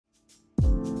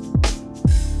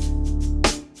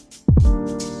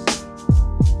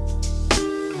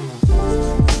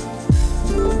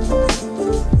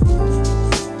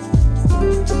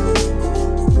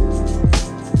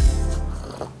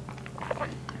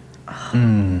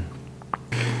Mmm.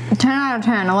 10 out of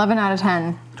 10, 11 out of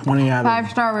 10. 20 out of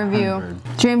 5-star review.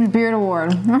 100. James Beard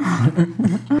Award.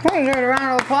 Hey, give it a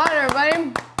round of applause,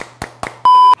 everybody.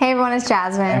 Hey everyone, it's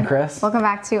Jasmine. And Chris. Welcome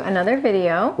back to another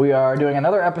video. We are doing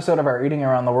another episode of our Eating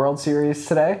Around the World series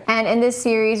today. And in this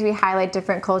series, we highlight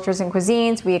different cultures and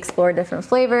cuisines, we explore different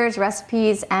flavors,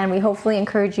 recipes, and we hopefully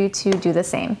encourage you to do the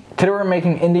same. Today we're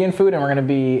making Indian food and we're going to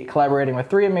be collaborating with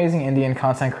 3 amazing Indian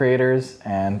content creators,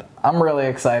 and I'm really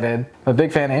excited. I'm a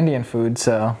big fan of Indian food,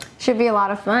 so... Should be a lot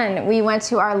of fun. We went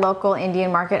to our local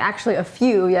Indian market, actually a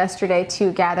few yesterday,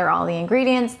 to gather all the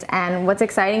ingredients, and what's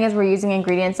exciting is we're using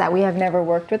ingredients that we have never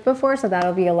worked with before, so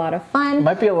that'll be a lot of fun.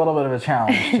 Might be a little bit of a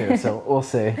challenge too, so we'll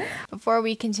see. Before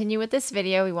we continue with this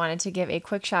video, we wanted to give a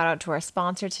quick shout out to our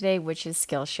sponsor today, which is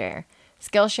Skillshare.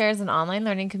 Skillshare is an online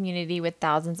learning community with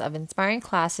thousands of inspiring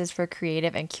classes for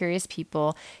creative and curious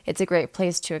people. It's a great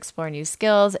place to explore new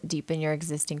skills, deepen your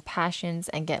existing passions,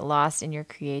 and get lost in your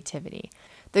creativity.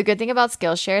 The good thing about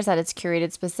Skillshare is that it's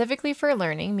curated specifically for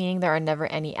learning, meaning there are never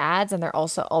any ads, and they're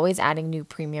also always adding new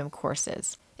premium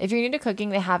courses. If you're new to cooking,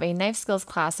 they have a knife skills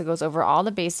class that goes over all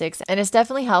the basics, and it's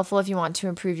definitely helpful if you want to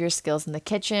improve your skills in the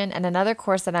kitchen. And another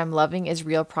course that I'm loving is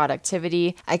Real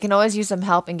Productivity. I can always use some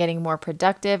help in getting more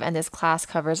productive, and this class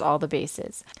covers all the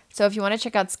bases. So if you want to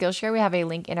check out Skillshare, we have a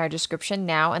link in our description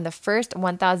now, and the first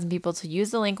 1,000 people to use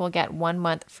the link will get 1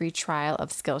 month free trial of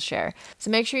Skillshare.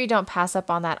 So make sure you don't pass up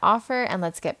on that offer, and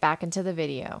let's get back into the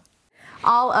video.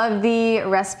 All of the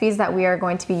recipes that we are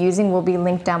going to be using will be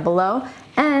linked down below.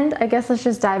 And I guess let's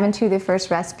just dive into the first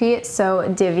recipe. So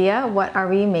Divya, what are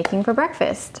we making for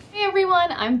breakfast? Hey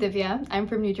everyone, I'm Divya. I'm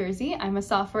from New Jersey. I'm a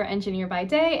software engineer by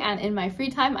day, and in my free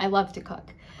time, I love to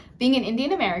cook. Being an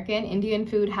Indian American, Indian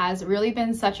food has really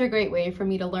been such a great way for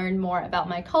me to learn more about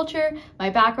my culture,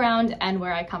 my background, and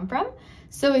where I come from.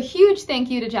 So a huge thank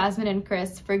you to Jasmine and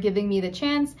Chris for giving me the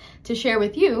chance to share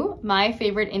with you my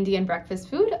favorite Indian breakfast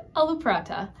food, Aloo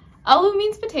Paratha. Aloo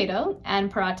means potato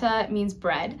and paratha means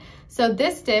bread. So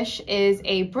this dish is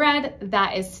a bread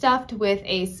that is stuffed with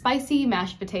a spicy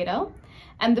mashed potato.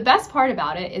 And the best part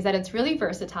about it is that it's really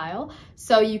versatile.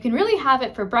 So you can really have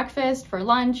it for breakfast, for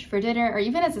lunch, for dinner, or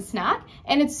even as a snack.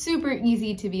 And it's super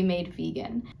easy to be made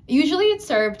vegan. Usually it's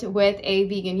served with a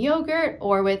vegan yogurt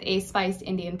or with a spiced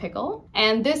Indian pickle.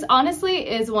 And this honestly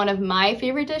is one of my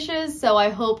favorite dishes. So I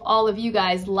hope all of you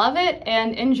guys love it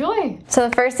and enjoy. So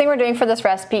the first thing we're doing for this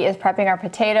recipe is prepping our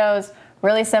potatoes.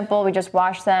 Really simple, we just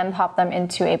wash them, pop them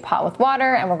into a pot with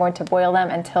water, and we're going to boil them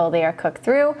until they are cooked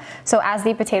through. So as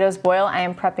the potatoes boil, I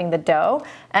am prepping the dough,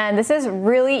 and this is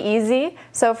really easy.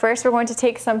 So first we're going to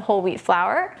take some whole wheat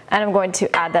flour, and I'm going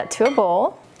to add that to a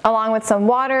bowl, along with some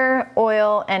water,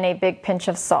 oil, and a big pinch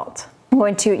of salt. I'm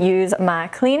going to use my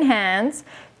clean hands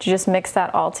to just mix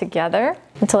that all together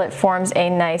until it forms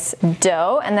a nice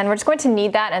dough, and then we're just going to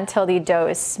knead that until the dough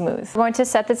is smooth. We're going to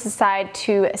set this aside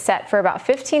to set for about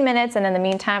 15 minutes, and in the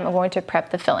meantime I'm going to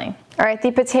prep the filling. All right, the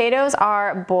potatoes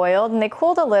are boiled and they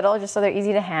cooled a little just so they're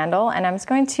easy to handle, and I'm just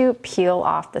going to peel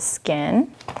off the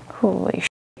skin. Holy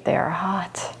shit, they are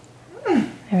hot.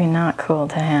 Maybe not cool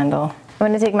to handle. I'm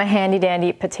going to take my handy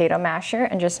dandy potato masher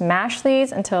and just mash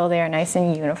these until they are nice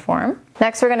and uniform.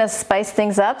 Next we're going to spice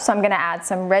things up, so I'm going to add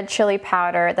some red chili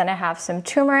powder, then I have some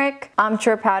turmeric,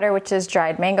 amchur powder, which is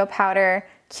dried mango powder,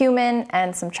 cumin,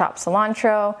 and some chopped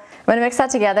cilantro. I'm going to mix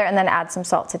that together and then add some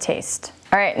salt to taste.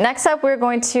 Alright, next up we're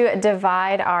going to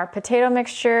divide our potato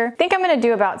mixture. I think I'm going to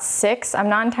do about 6. I'm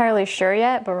not entirely sure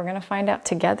yet, but we're going to find out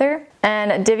together.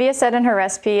 And Divya said in her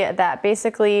recipe that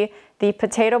basically the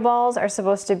potato balls are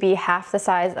supposed to be half the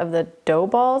size of the dough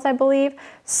balls, I believe.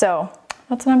 So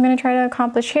that's what I'm going to try to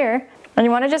accomplish here. And you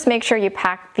want to just make sure you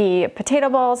pack the potato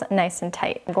balls nice and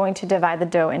tight. I'm going to divide the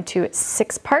dough into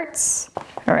 6 parts.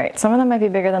 All right, some of them might be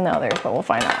bigger than the others, but we'll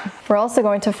find out. We're also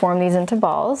going to form these into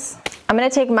balls. I'm going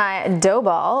to take my dough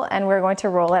ball and we're going to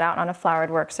roll it out on a floured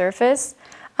work surface.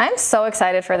 I'm so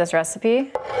excited for this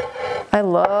recipe. I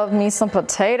love me some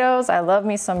potatoes, I love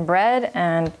me some bread,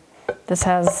 and this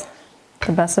has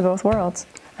the best of both worlds.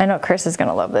 I know Chris is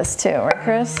gonna love this too, right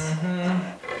Chris?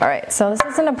 All right, so this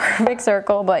isn't a perfect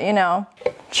circle, but you know,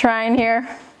 trying here.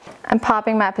 I'm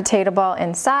popping my potato ball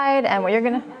inside, and what you're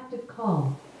gonna...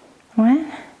 What?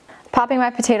 Popping my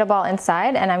potato ball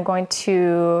inside, and I'm going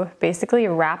to basically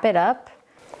wrap it up.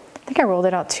 I think I rolled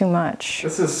it out too much.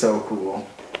 This is so cool.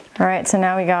 All right, so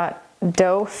now we got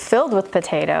dough filled with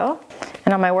potato.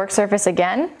 And on my work surface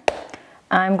again,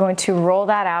 I'm going to roll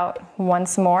that out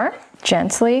once more,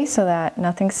 gently so that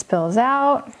nothing spills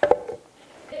out.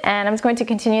 And I'm just going to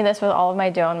continue this with all of my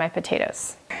dough and my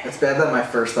potatoes. It's bad that my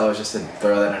first thought was just to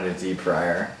throw that in a deep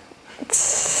fryer.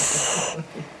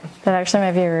 That actually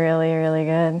might be really, really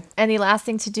good. And the last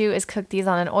thing to do is cook these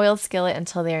on an oiled skillet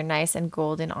until they are nice and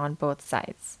golden on both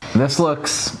sides. This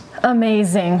looks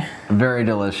amazing. Very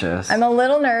delicious. I'm a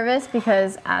little nervous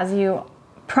because, as you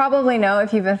probably know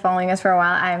if you've been following us for a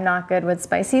while, I am not good with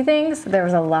spicy things. There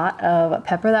was a lot of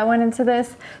pepper that went into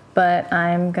this, but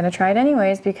I'm gonna try it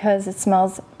anyways because it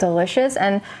smells delicious.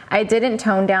 And I didn't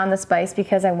tone down the spice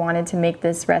because I wanted to make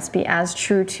this recipe as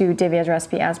true to Divya's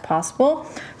recipe as possible.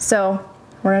 So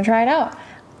we're gonna try it out.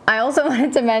 I also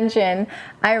wanted to mention,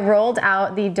 I rolled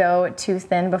out the dough too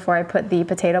thin before I put the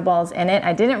potato balls in it.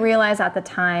 I didn't realize at the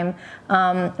time,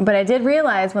 but I did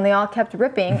realize when they all kept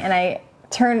ripping and I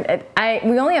turned it,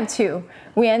 we only have 2.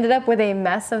 We ended up with a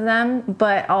mess of them,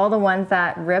 but all the ones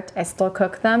that ripped, I still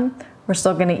cooked them. We're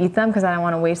still gonna eat them because I don't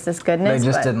wanna waste this goodness. They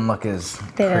just didn't look as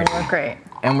They didn't look great.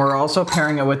 And we're also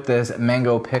pairing it with this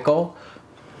mango pickle.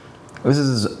 This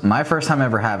is my first time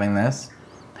ever having this.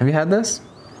 Have you had this?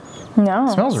 No.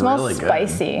 It smells really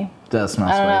spicy. Good. It does smell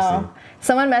I don't spicy. know.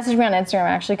 Someone messaged me on Instagram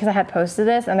actually because I had posted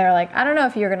this and they were like, I don't know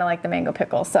if you're gonna like the mango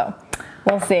pickle, so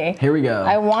we'll see. Here we go.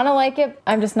 I wanna like it,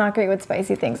 I'm just not great with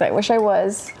spicy things. I wish I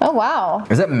was. Oh wow.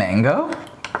 Is it mango?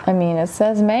 I mean, it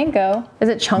says mango. Is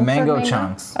it chunks of mango? Mango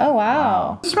chunks. Oh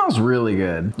wow. It smells really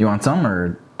good. You want some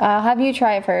or? I'll have you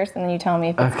try it first and then you tell me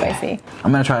if it's spicy.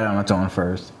 I'm gonna try it on its own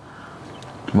first.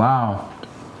 Wow.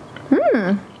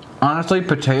 Honestly,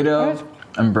 potato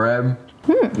and bread,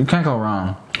 you can't go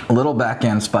wrong. A little back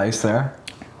end spice there.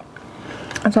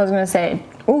 That's what I was gonna say.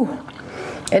 Ooh,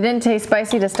 it didn't taste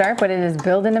spicy to start, but it is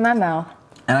building in my mouth.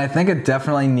 And I think it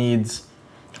definitely needs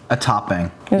a topping.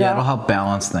 Yeah, it'll help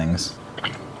balance things.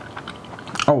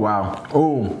 Oh wow.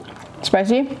 Ooh.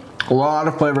 Spicy? A lot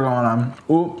of flavor going on.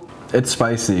 Ooh, it's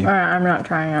spicy. All right, I'm not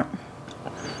trying it.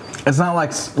 It's not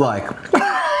like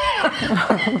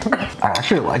I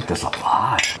actually like this a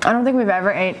lot. I don't think we've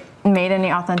ever made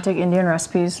any authentic Indian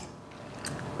recipes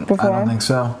before. I don't think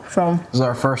so. So this is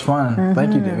our first one.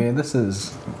 Thank you, Divya. This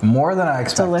is more than I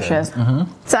expected. Delicious.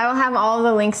 So I will have all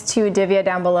the links to Divya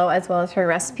down below as well as her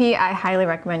recipe. I highly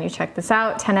recommend you check this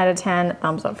out. 10 out of 10,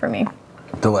 thumbs up for me.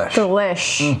 Delish.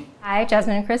 Delish. Hi,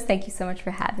 Jasmine and Chris. Thank you so much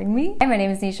for having me. Hi, my name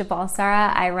is Nisha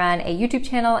Balsara. I run a YouTube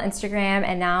channel, Instagram,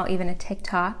 and now even a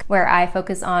TikTok where I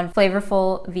focus on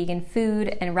flavorful vegan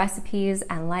food and recipes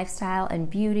and lifestyle and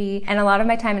beauty. And a lot of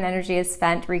my time and energy is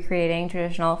spent recreating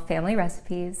traditional family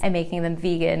recipes and making them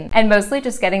vegan, and mostly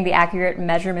just getting the accurate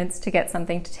measurements to get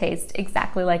something to taste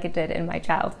exactly like it did in my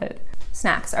childhood.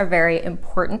 Snacks are very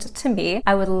important to me.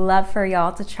 I would love for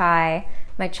y'all to try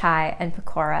my chai and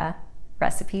pakora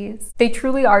recipes. They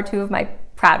truly are 2 of my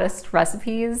proudest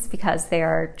recipes because they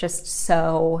are just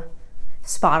so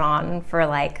spot on for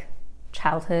like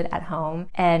childhood at home.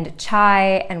 And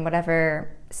chai and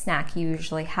whatever snack you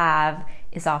usually have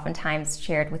is oftentimes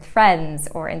shared with friends,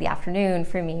 or in the afternoon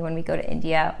for me when we go to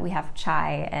India, we have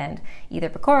chai and either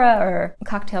pakora or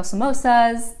cocktail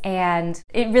samosas, and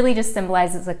it really just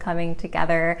symbolizes a coming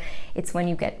together. It's when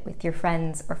you get with your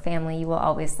friends or family, you will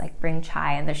always like bring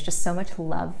chai, and there's just so much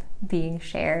love being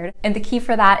shared. And the key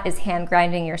for that is hand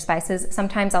grinding your spices.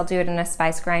 Sometimes I'll do it in a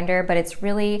spice grinder, but it's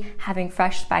really having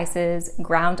fresh spices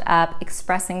ground up,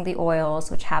 expressing the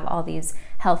oils, which have all these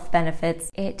health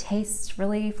benefits. It tastes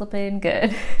really flippin'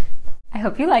 good. I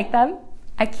hope you like them.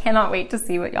 I cannot wait to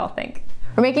see what y'all think.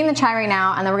 We're making the chai right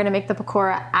now, and then we're gonna make the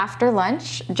pakora after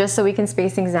lunch, just so we can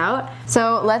space things out.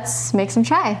 So let's make some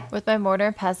chai. With my mortar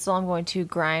and pestle, I'm going to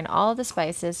grind all of the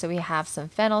spices. So we have some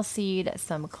fennel seed,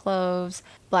 some cloves,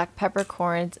 black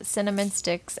peppercorns, cinnamon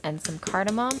sticks, and some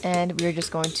cardamom. And we're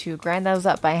just going to grind those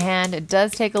up by hand. It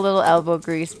does take a little elbow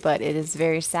grease, but it is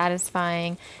very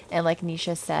satisfying. And like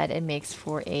Nisha said, it makes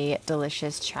for a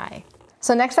delicious chai.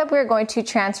 So next up, we're going to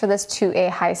transfer this to a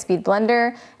high-speed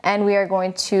blender, and we are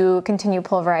going to continue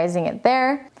pulverizing it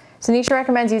there. So Nisha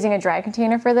recommends using a dry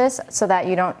container for this so that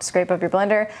you don't scrape up your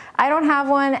blender. I don't have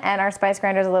one, and our spice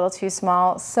grinder is a little too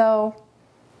small, so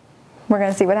we're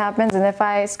gonna see what happens. And if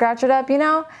I scratch it up, you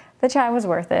know, the chai was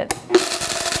worth it.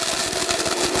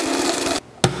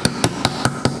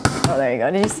 Oh, there you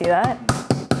go. Did you see that?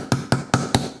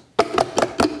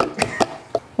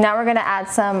 Now we're gonna add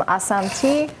some Assam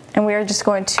tea, and we are just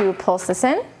going to pulse this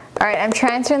in. All right, I'm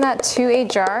transferring that to a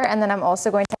jar, and then I'm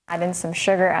also going to add in some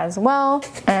sugar as well.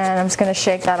 And I'm just gonna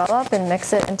shake that all up and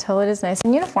mix it until it is nice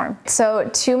and uniform. So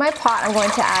to my pot, I'm going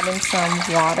to add in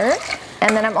some water,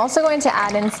 and then I'm also going to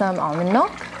add in some almond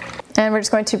milk. And we're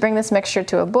just going to bring this mixture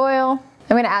to a boil.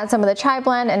 I'm gonna add some of the chai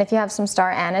blend, and if you have some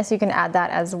star anise, you can add that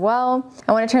as well.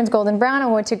 And when it turns golden brown, I'm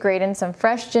going to grate in some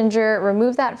fresh ginger,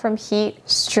 remove that from heat,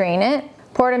 strain it,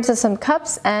 pour it into some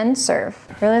cups, and serve.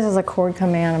 I realize there's a cord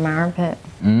coming out of my armpit.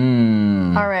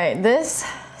 All right, this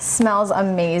Smells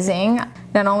amazing.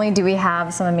 Not only do we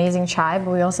have some amazing chai, but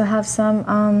we also have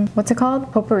some, what's it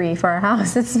called? Potpourri for our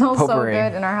house. It smells so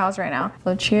good in our house right now.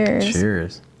 So cheers.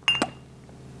 Cheers.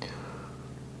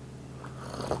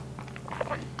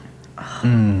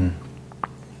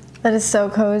 That is so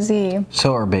cozy.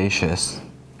 So herbaceous.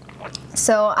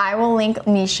 So I will link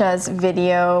Nisha's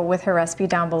video with her recipe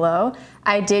down below.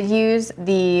 I did use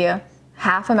the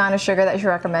half amount of sugar that she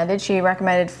recommended. She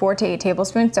recommended 4 to 8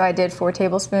 tablespoons, so I did 4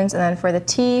 tablespoons, and then for the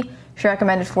tea, she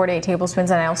recommended 4 to 8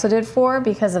 tablespoons, and I also did 4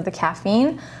 because of the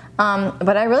caffeine.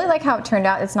 But I really like how it turned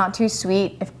out. It's not too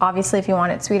sweet. Obviously, if you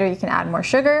want it sweeter, you can add more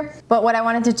sugar. But what I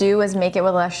wanted to do was make it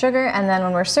with less sugar, and then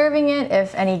when we're serving it,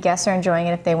 if any guests are enjoying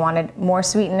it, if they wanted more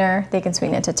sweetener, they can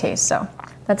sweeten it to taste. So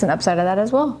that's an upside of that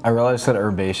as well. I realized I said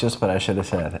herbaceous, but I should have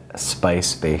said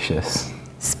spice-bacious.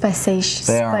 Spicacious.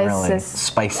 They aren't really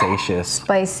spicacious.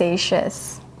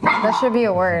 Spicacious. That should be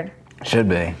a word. Should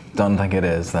be. Don't think it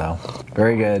is though.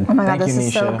 Very good. Oh my Thank god, this you,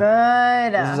 is Nisha. so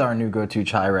good. This is our new go-to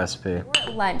chai recipe.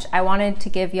 Lunch, I wanted to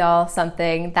give y'all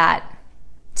something that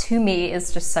to me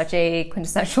is just such a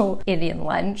quintessential Indian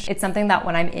lunch. It's something that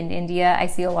when I'm in India, I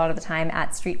see a lot of the time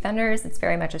at street vendors. It's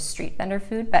very much a street vendor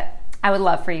food, but I would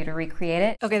love for you to recreate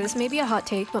it. Okay, this may be a hot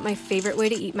take, but my favorite way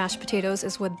to eat mashed potatoes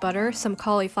is with butter, some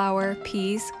cauliflower,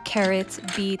 peas, carrots,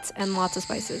 beets, and lots of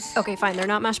spices. Okay, fine, they're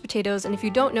not mashed potatoes, and if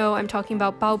you don't know, I'm talking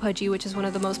about pav bhaji, which is one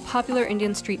of the most popular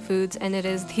Indian street foods, and it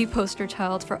is the poster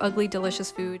child for ugly,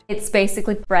 delicious food. It's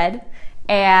basically bread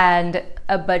and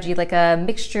a bhaji, like a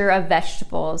mixture of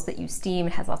vegetables that you steam.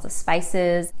 It has lots of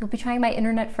spices. You'll be trying my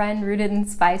internet friend Rooted in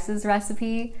Spices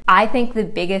recipe. I think the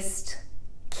biggest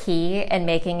key in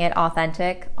making it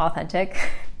authentic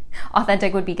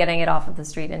would be getting it off of the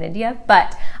street in India,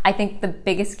 but I think the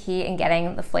biggest key in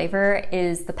getting the flavor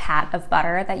is the pat of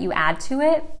butter that you add to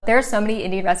it. There are so many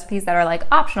Indian recipes that are like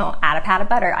optional, add a pat of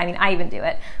butter. I mean, I even do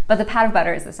it, but the pat of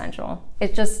butter is essential.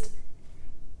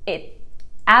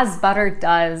 As butter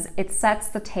does, it sets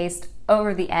the taste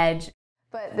over the edge.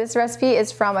 But this recipe is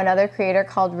from another creator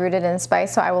called Rooted in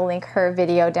Spice, so I will link her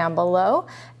video down below.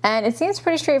 And it seems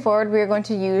pretty straightforward. We are going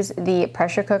to use the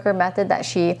pressure cooker method that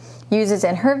she uses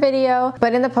in her video,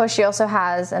 but in the post she also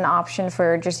has an option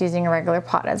for just using a regular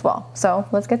pot as well. So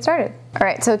let's get started. All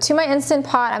right, so to my Instant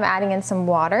Pot, I'm adding in some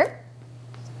water.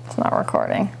 It's not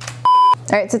recording.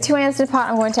 All right, so to my Instant Pot,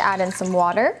 I'm going to add in some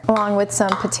water, along with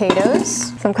some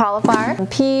potatoes, some cauliflower, some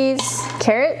peas,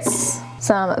 carrots,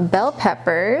 some bell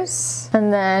peppers,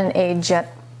 and then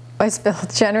I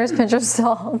spilled generous pinch of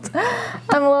salt.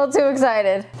 I'm a little too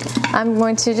excited. I'm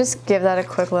going to just give that a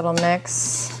quick little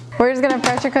mix. We're just gonna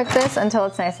pressure cook this until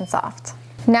it's nice and soft.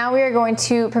 Now we are going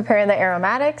to prepare the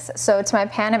aromatics. So to my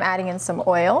pan, I'm adding in some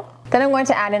oil. Then I'm going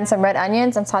to add in some red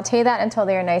onions and saute that until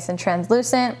they are nice and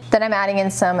translucent. Then I'm adding in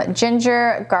some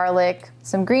ginger, garlic,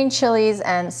 some green chilies,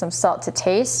 and some salt to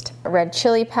taste, red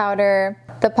chili powder,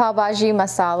 the pav bhaji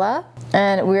masala,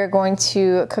 and we're going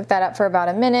to cook that up for about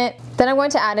a minute. Then I'm going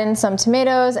to add in some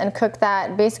tomatoes and cook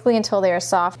that basically until they are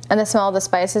soft and the smell of the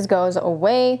spices goes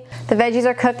away. The veggies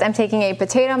are cooked. I'm taking a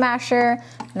potato masher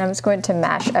and I'm just going to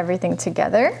mash everything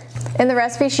together. In the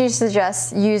recipe, she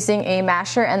suggests using a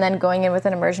masher and then going in with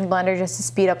an immersion blender just to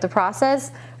speed up the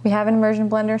process. We have an immersion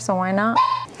blender, so why not?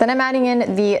 Then I'm adding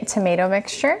in the tomato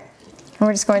mixture. And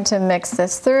we're just going to mix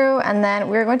this through, and then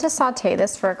we're going to saute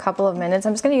this for a couple of minutes.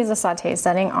 I'm just going to use the saute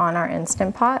setting on our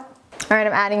Instant Pot. All right,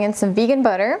 I'm adding in some vegan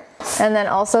butter, and then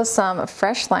also some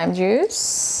fresh lime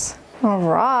juice. All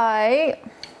right.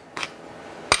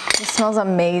 It smells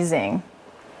amazing.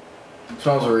 It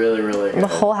smells really, really good. The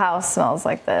whole house smells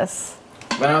like this.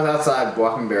 When I was outside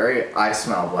walking berry, I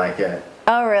smelled like it.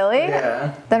 Oh, really?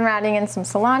 Yeah. Then we're adding in some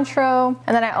cilantro.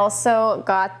 And then I also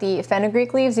got the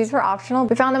fenugreek leaves. These were optional.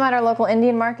 We found them at our local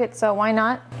Indian market, so why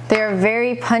not? They're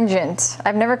very pungent.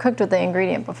 I've never cooked with the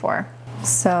ingredient before.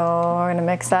 So we're gonna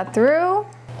mix that through.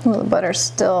 Ooh, the butter's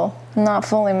still not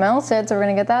fully melted, so we're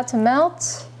gonna get that to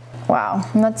melt. Wow,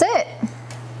 and that's it.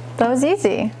 That was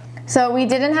easy. So we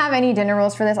didn't have any dinner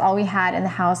rolls for this. All we had in the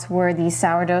house were these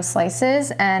sourdough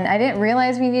slices, and I didn't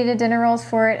realize we needed dinner rolls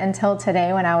for it until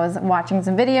today when I was watching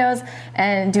some videos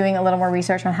and doing a little more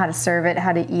research on how to serve it,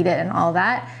 how to eat it, and all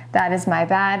that. That is my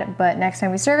bad, but next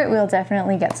time we serve it, we'll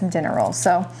definitely get some dinner rolls.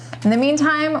 So in the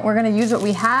meantime, we're gonna use what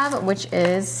we have, which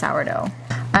is sourdough.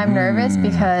 I'm nervous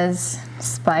because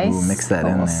spice. Ooh, mix that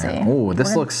in there. Ooh,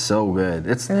 this looks so good.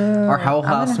 Our whole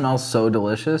house smells so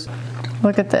delicious.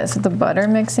 Look at this, the butter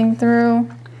mixing through.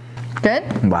 Good?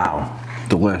 Wow,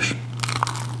 delish.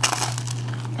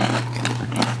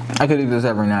 I could eat this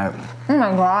every night. Oh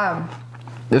my God.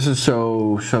 This is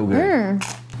so good.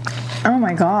 Oh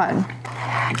my God.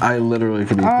 I literally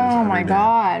could eat this every day. Oh my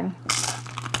God.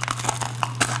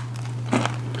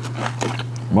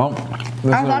 Well,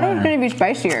 I thought it was gonna be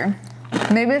spicier.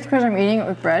 Maybe it's because I'm eating it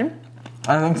with bread.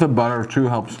 I think the butter too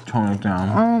helps tone it down.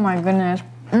 Oh my goodness.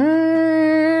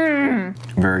 Mmm.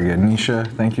 Very good. Nisha,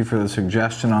 thank you for the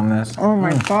suggestion on this. Oh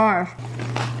my gosh.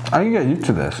 I can get used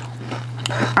to this.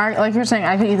 Like you're saying,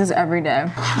 I could eat this every day.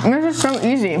 This is so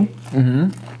easy.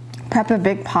 Prep a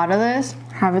big pot of this,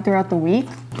 have it throughout the week.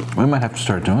 We might have to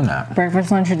start doing that.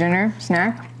 Breakfast, lunch, or dinner,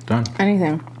 snack. Done.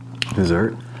 Anything.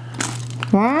 Dessert.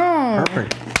 Wow.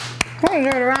 Perfect. Come on,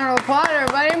 give it a round of applause,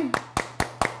 everybody.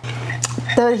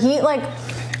 The heat like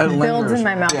builds in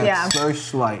my mouth. Yeah. It's very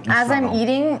slight. As subtle. I'm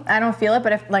eating, I don't feel it,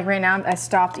 but if like right now I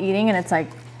stopped eating and it's like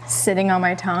sitting on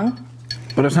my tongue.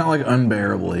 But it's not like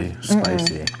unbearably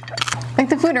spicy. Like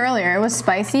the food earlier, it was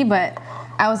spicy, but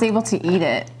I was able to eat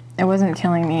it. It wasn't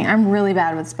killing me. I'm really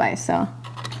bad with spice, so.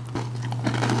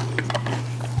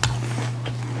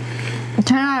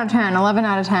 10 out of 10, 11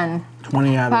 out of 10.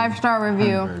 20 out of 5-star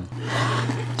review.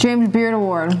 100. James Beard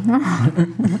Award.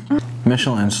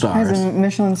 Michelin stars. Has a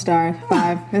Michelin star.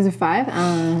 5. Is it 5?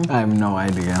 I have no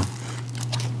idea.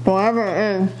 Whatever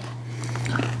it is.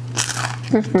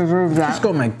 This deserves that. Let's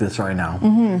go make this right now.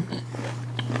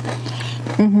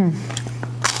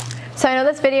 So I know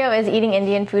this video is eating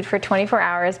Indian food for 24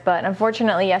 hours, but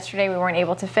unfortunately yesterday we weren't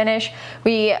able to finish.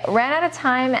 We ran out of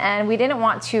time and we didn't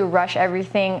want to rush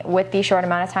everything with the short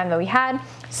amount of time that we had.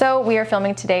 So we are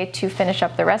filming today to finish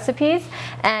up the recipes,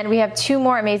 and we have 2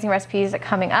 more amazing recipes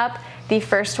coming up. The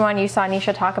first one, you saw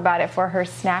Nisha talk about it for her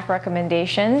snack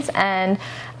recommendations, and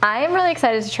I am really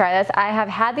excited to try this. I have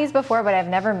had these before, but I've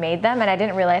never made them, and I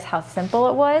didn't realize how simple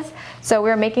it was. So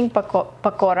we're making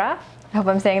pakora. I hope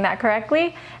I'm saying that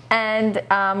correctly. And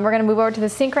we're gonna move over to the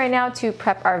sink right now to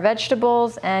prep our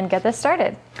vegetables and get this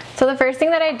started. So the first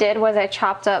thing that I did was I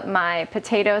chopped up my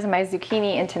potatoes and my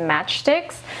zucchini into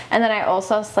matchsticks. And then I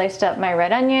also sliced up my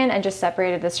red onion and just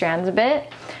separated the strands a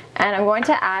bit. And I'm going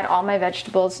to add all my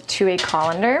vegetables to a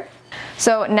colander.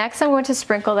 So next I'm going to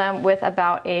sprinkle them with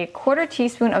about a 1/4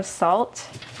 teaspoon of salt.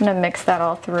 I'm gonna mix that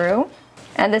all through.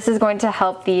 And this is going to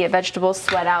help the vegetables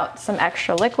sweat out some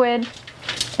extra liquid.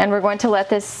 And we're going to let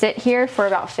this sit here for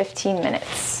about 15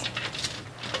 minutes.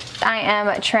 I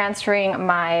am transferring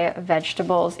my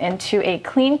vegetables into a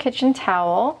clean kitchen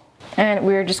towel, and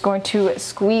we're just going to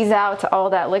squeeze out all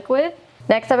that liquid.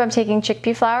 Next up, I'm taking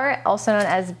chickpea flour, also known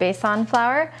as besan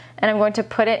flour, and I'm going to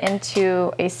put it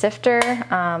into a sifter.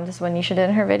 This is what Nisha did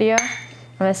in her video.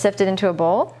 I'm going to sift it into a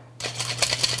bowl.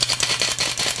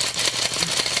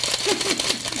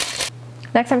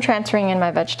 Next, I'm transferring in my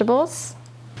vegetables.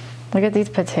 Look at these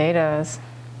potatoes.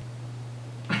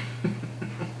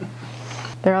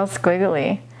 They're all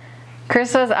squiggly.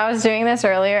 I was doing this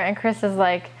earlier, and Chris is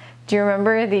like, do you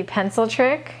remember the pencil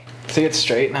trick? See, it's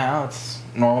straight now. It's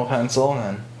normal pencil, and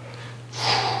then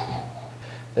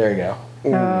there you go.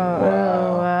 Ooh,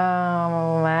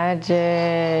 wow,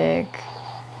 magic.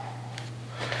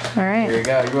 All right. Here you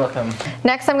go, you're welcome.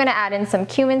 Next, I'm gonna add in some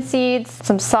cumin seeds,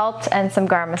 some salt, and some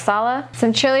garam masala,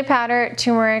 some chili powder,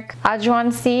 turmeric,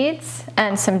 ajwain seeds,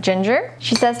 and some ginger.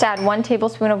 She says to add 1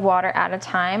 tablespoon of water at a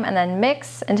time and then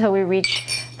mix until we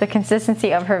reach the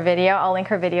consistency of her video. I'll link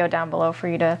her video down below for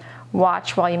you to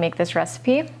watch while you make this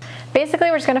recipe.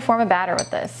 Basically, we're just gonna form a batter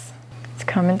with this. It's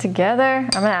coming together.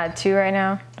 I'm gonna add 2 right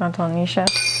now. Don't tell Nisha.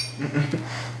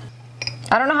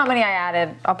 I don't know how many I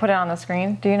added. I'll put it on the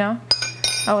screen. Do you know?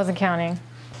 I wasn't counting.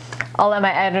 I'll let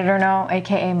my editor know,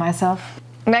 AKA myself.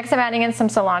 Next, I'm adding in some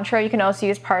cilantro. You can also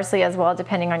use parsley as well,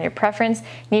 depending on your preference.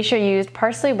 Nisha used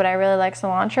parsley, but I really like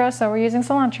cilantro, so we're using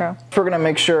cilantro. We're gonna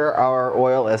make sure our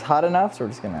oil is hot enough,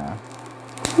 so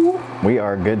we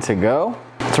are good to go.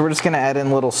 So we're just gonna add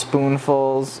in little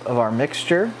spoonfuls of our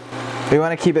mixture. We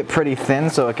wanna keep it pretty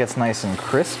thin so it gets nice and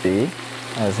crispy,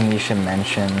 as Nisha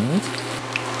mentioned.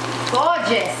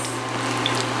 Gorgeous.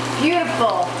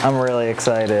 Beautiful. I'm really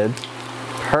excited.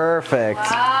 Perfect.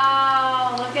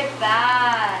 Wow, look at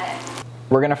that.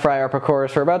 We're gonna fry our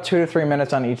pakoras for about 2 to 3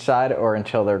 minutes on each side, or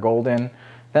until they're golden.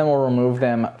 Then we'll remove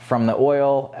them from the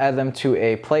oil, add them to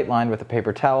a plate lined with a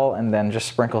paper towel, and then just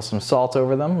sprinkle some salt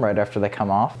over them right after they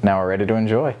come off. Now we're ready to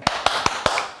enjoy.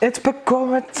 It's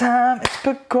pakora time, it's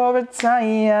pakora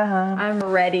time. I'm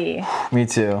ready. Me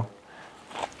too.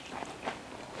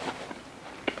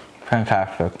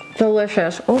 Fantastic.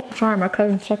 Delicious. Oh, sorry, my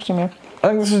cousin's texting me. I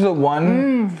think this is the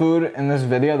one food in this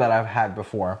video that I've had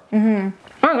before. Oh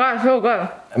my god, it's so good.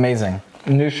 Amazing.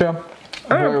 Nisha,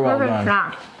 very well Perfect done.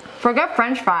 snack. Forget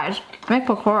french fries. Make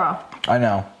pakora. I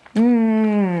know.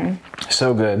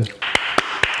 So good.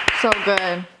 So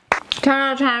good. 10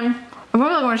 out of 10. I'm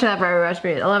probably going to say that for every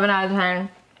recipe. 11 out of 10.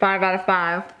 5 out of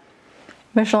 5.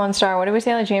 Michelin star. What did we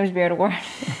say? The James Beard Award.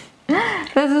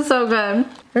 The This is so good.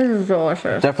 This is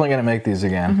delicious. Definitely gonna make these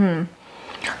again.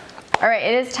 All right,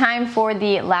 it is time for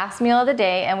the last meal of the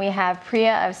day, and we have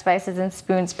Priya of Spices and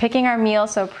Spoons picking our meal.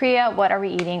 So Priya, what are we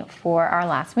eating for our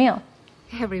last meal?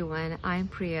 Hey everyone, I'm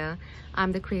Priya.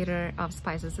 I'm the creator of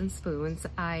Spices and Spoons.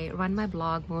 I run my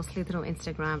blog mostly through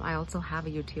Instagram. I also have a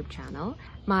YouTube channel.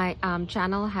 My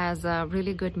channel has a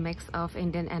really good mix of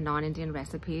Indian and non-Indian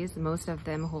recipes, most of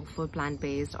them whole food,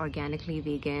 plant-based, organically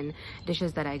vegan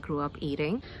dishes that I grew up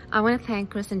eating. I want to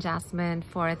thank Chris and Jasmine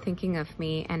for thinking of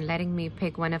me and letting me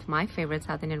pick one of my favorite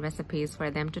South Indian recipes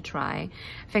for them to try.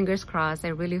 Fingers crossed, I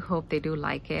really hope they do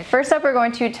like it. First up, we're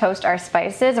going to toast our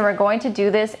spices, and we're going to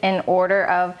do this in order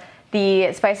of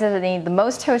the spices that need the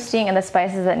most toasting and the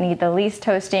spices that need the least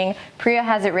toasting. Priya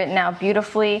has it written out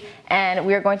beautifully, and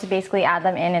we are going to basically add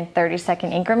them in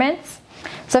 30-second increments.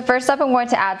 So first up, I'm going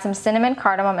to add some cinnamon,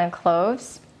 cardamom, and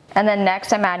cloves. And then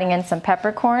next, I'm adding in some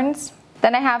peppercorns.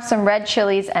 Then I have some red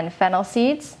chilies and fennel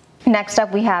seeds. Next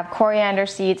up, we have coriander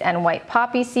seeds and white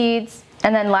poppy seeds.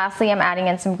 And then lastly, I'm adding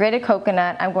in some grated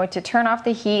coconut. I'm going to turn off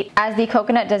the heat as the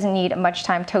coconut doesn't need much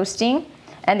time toasting.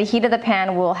 And the heat of the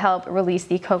pan will help release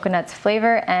the coconut's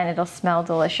flavor, and it'll smell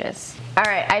delicious. All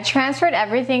right, I transferred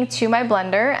everything to my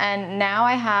blender, and now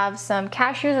I have some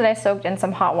cashews that I soaked in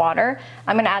some hot water.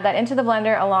 I'm gonna add that into the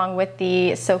blender along with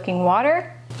the soaking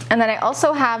water. And then I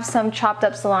also have some chopped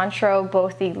up cilantro,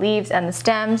 both the leaves and the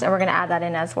stems, and we're gonna add that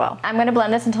in as well. I'm gonna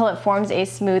blend this until it forms a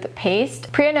smooth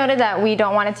paste. Priya noted that we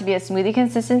don't want it to be a smoothie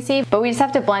consistency, but we just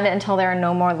have to blend it until there are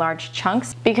no more large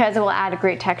chunks because it will add a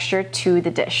great texture to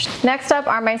the dish. Next up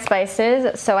are my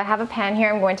spices. So I have a pan here.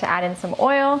 I'm going to add in some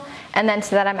oil, and then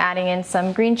to that I'm adding in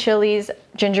some green chilies,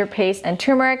 ginger paste, and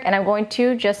turmeric, and I'm going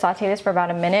to just saute this for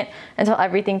about a minute until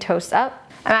everything toasts up.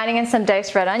 I'm adding in some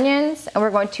diced red onions, and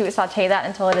we're going to saute that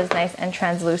until it is nice and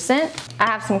translucent. I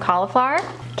have some cauliflower,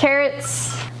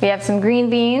 carrots, we have some green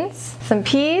beans, some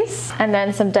peas, and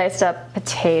then some diced up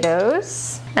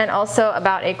potatoes, and also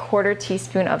about a 1/4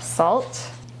 teaspoon of salt.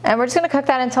 And we're just gonna cook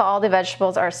that until all the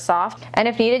vegetables are soft, and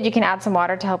if needed, you can add some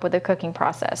water to help with the cooking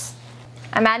process.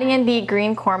 I'm adding in the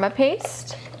green korma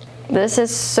paste. This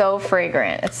is so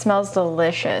fragrant. It smells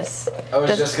delicious. I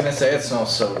was just gonna say it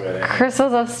smells so good in here. Chris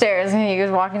was upstairs and he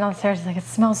was walking downstairs. He's like, it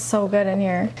smells so good in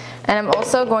here. And I'm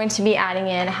also going to be adding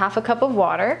in 1/2 cup of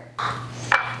water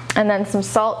and then some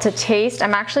salt to taste.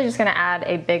 I'm actually just gonna add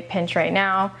a big pinch right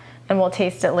now, and we'll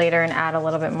taste it later and add a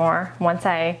little bit more once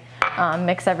I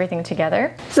mix everything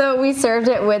together. So we served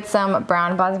it with some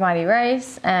brown basmati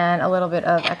rice and a little bit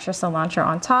of extra cilantro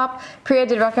on top. Priya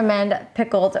did recommend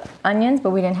pickled onions,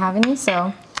 but we didn't have any,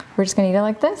 so we're just gonna eat it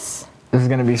like this. This is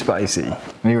gonna be spicy.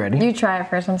 Are you ready? You try it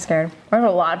first, I'm scared. There's a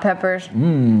lot of peppers.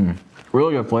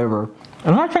 Really good flavor.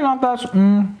 It's actually not that,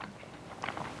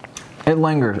 it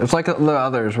lingers. It's like the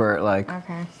others where it like.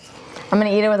 Okay. I'm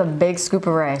gonna eat it with a big scoop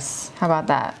of rice. How about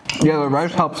that? Yeah, the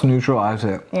rice helps neutralize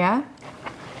it. Yeah?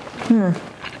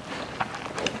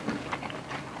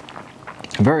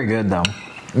 Very good though.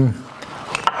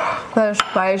 That is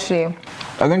spicy.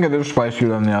 I think it is spicier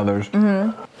than the others.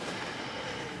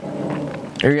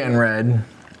 You're getting red.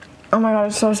 Oh my god,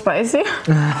 it's so spicy.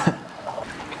 Oh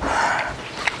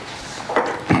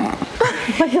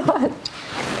my god.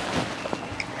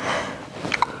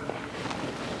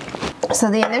 So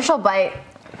the initial bite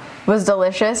was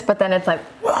delicious, but then it's like,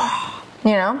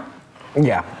 you know?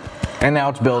 Yeah. And now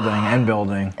it's building and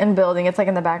building. And building, it's like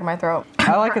in the back of my throat.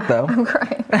 I like it though. I'm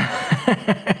crying.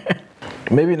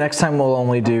 Maybe next time we'll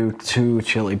only do 2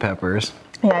 chili peppers.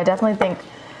 Yeah, I definitely think.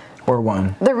 Or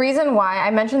 1. The reason why,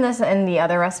 I mentioned this in the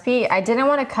other recipe, I didn't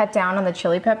want to cut down on the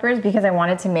chili peppers because I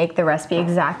wanted to make the recipe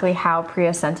exactly how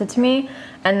Priya sent it to me.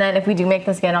 And then if we do make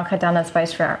this again, I'll cut down that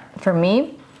spice for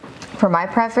me, for my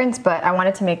preference, but I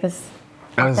wanted to make this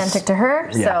authentic to her.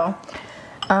 Yeah.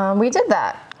 So we did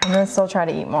that. I'm gonna still try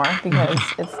to eat more because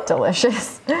it's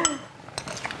delicious.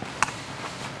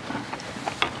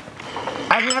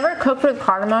 I've never cooked with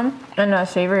cardamom in a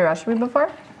savory recipe before.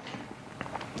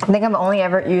 I think I've only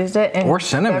ever used it in or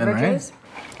cinnamon, beverages.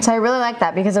 right? So I really like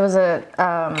that because it was a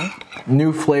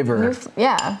new flavor.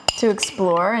 Yeah, to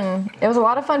explore, and it was a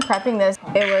lot of fun prepping this.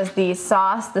 It was the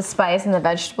sauce, the spice, and the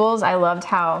vegetables. I loved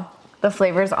how the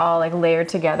flavors all like layered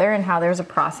together and how there's a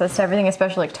process to everything,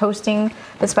 especially like toasting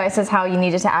the spices, how you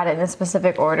needed to add it in a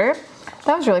specific order.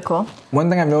 That was really cool. One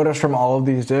thing I've noticed from all of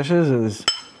these dishes is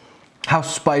how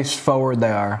spice forward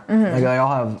they are. Like they all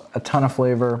have a ton of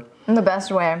flavor. In the best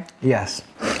way. Yes.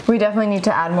 We definitely need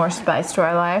to add more spice to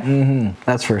our life.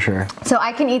 That's for sure. So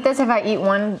I can eat this if I eat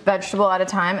one vegetable at a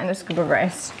time and a scoop of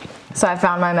rice. So I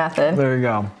found my method. There you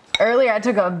go. Earlier I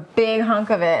took a big hunk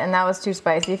of it and that was too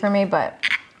spicy for me, but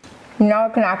Now I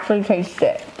can actually taste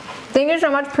it. Thank you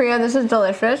so much, Priya. This is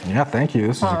delicious. Yeah, thank you.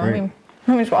 This is great.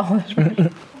 Let me swallow this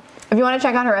one. If you want to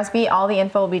check out her recipe, all the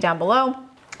info will be down below.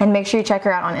 And make sure you check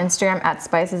her out on Instagram at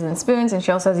Spices and Spoons, and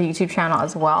she also has a YouTube channel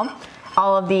as well.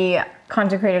 All of the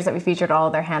content creators that we featured, all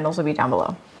of their handles will be down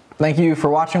below. Thank you for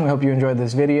watching. We hope you enjoyed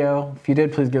this video. If you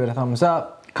did, please give it a thumbs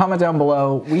up. Comment down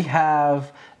below. We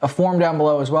have a form down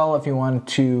below as well if you want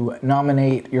to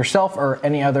nominate yourself or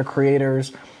any other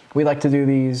creators. We like to do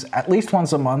these at least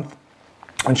once a month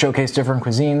and showcase different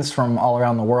cuisines from all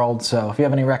around the world. So if you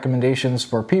have any recommendations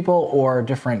for people or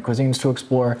different cuisines to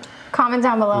explore, comment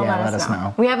down below, yeah, let us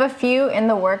know. We have a few in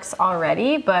the works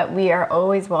already, but we are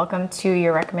always welcome to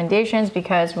your recommendations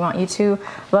because we want you to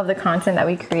love the content that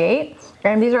we create.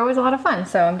 And these are always a lot of fun,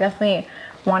 so I'm definitely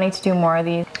wanting to do more of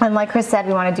these. And like Chris said,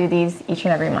 we want to do these each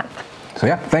and every month. So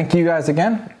yeah, thank you guys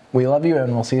again. We love you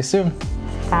and we'll see you soon.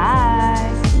 Bye.